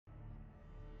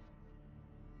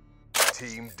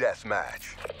Team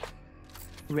deathmatch.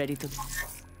 Ready to...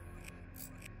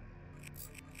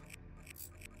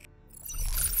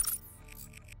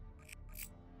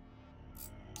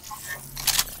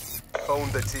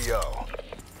 Own the TO.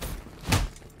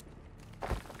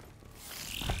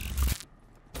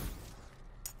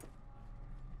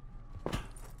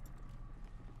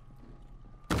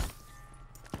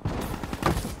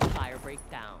 Fire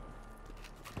breakdown.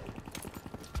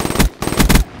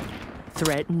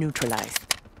 Threat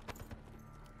neutralized.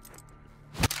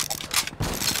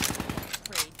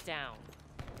 Prey down.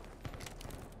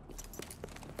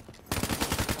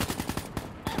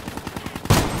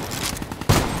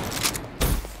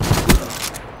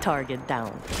 Target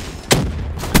down.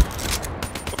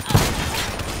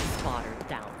 Spotter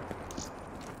down.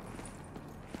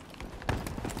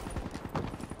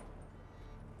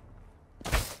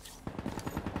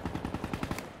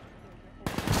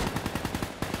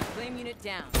 Flame unit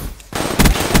down.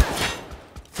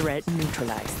 Threat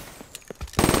neutralized.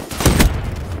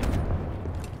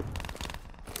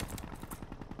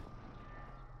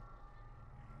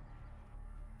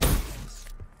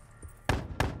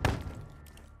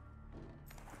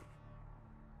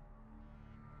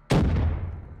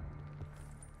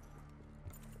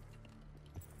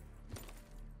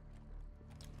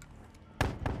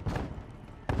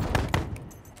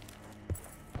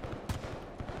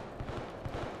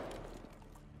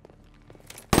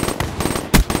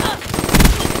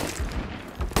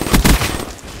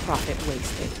 Profit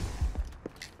wasted.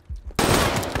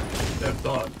 They're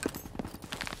done.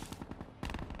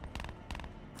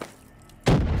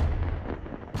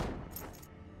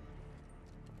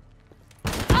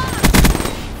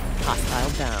 Hostile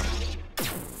down.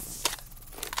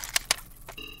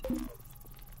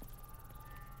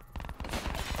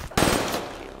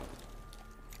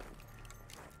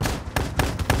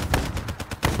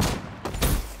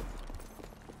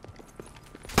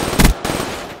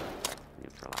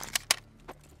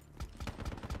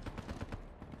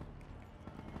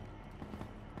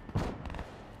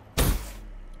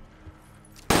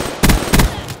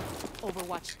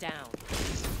 Overwatch down.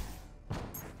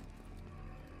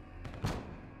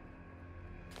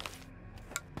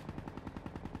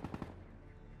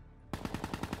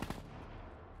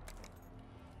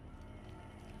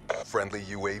 Friendly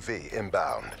UAV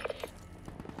inbound.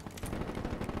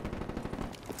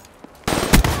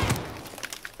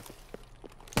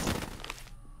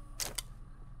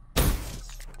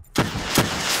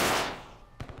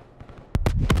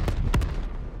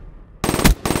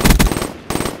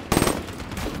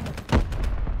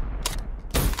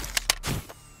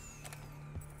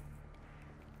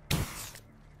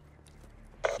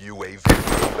 UAV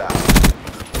inbound.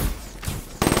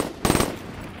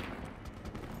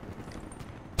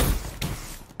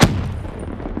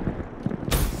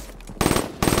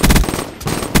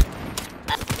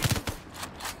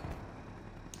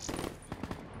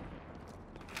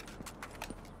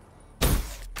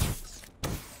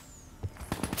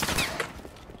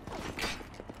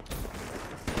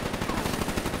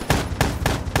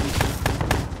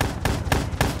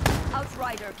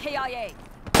 Outrider, KIA.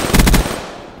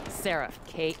 Seraph,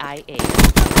 KIA.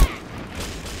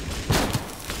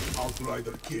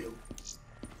 Outrider kill.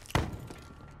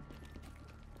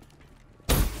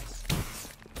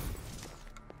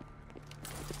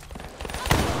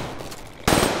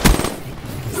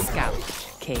 Scout,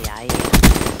 KIA.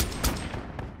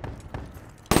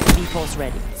 V-Pulse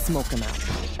ready. Smoke him out.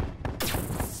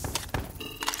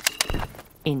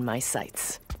 In my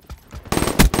sights.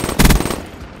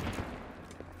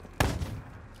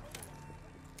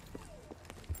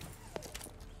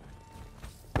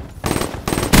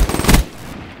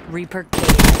 Reaper KIA.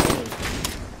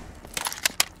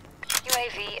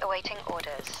 UAV awaiting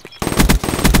orders.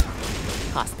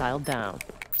 Hostile down.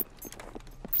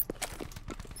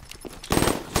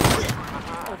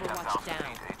 Overwatch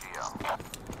down.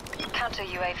 Counter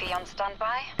UAV on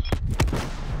standby.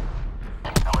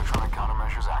 Electronic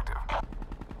countermeasures active.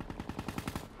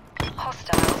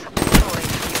 Hostiles have destroyed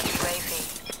UAV.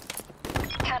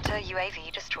 Counter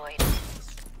UAV destroyed.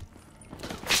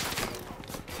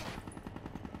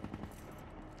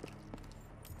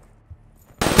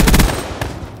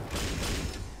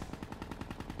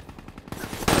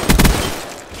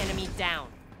 Enemy down.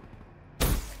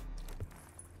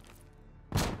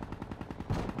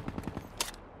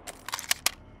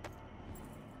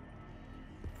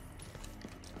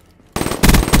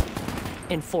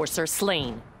 Enforcer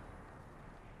slain.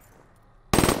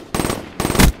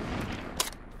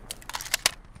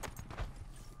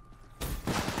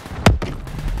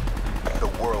 The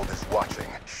world is watching.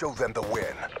 Show them the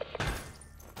win.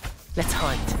 Let's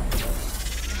hunt.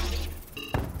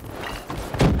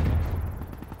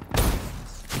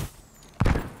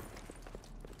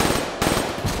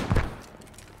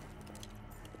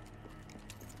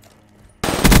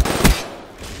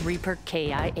 Reaper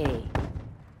KIA.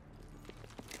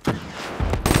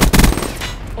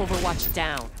 Overwatch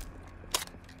down.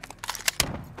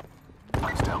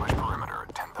 Establish perimeter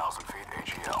at 10,000 feet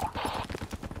AGL.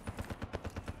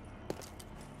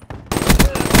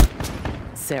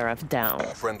 Seraph down.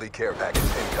 Friendly care package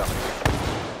incoming.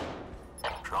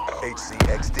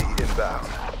 HCXD inbound.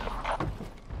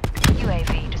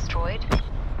 UAV destroyed.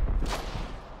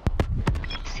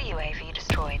 CUAV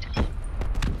destroyed.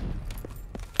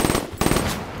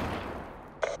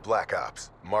 Black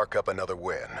Ops, mark up another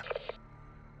win.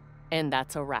 And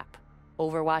that's a wrap.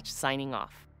 Overwatch signing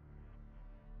off.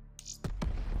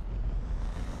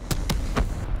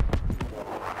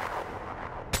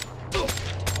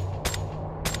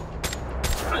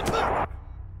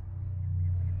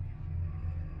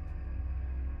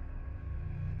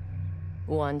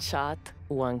 One shot,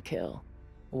 one kill.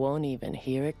 Won't even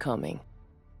hear it coming.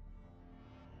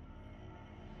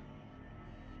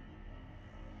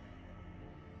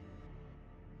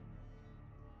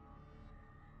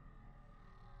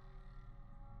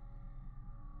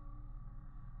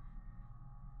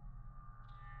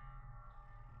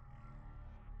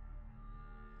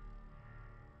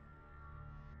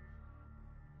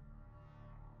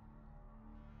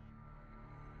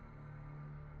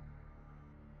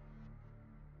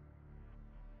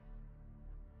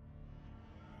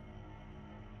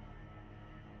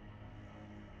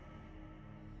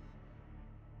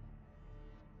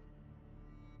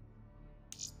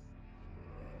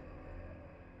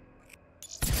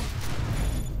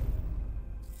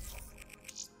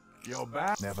 You're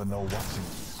back. Never know what's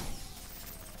in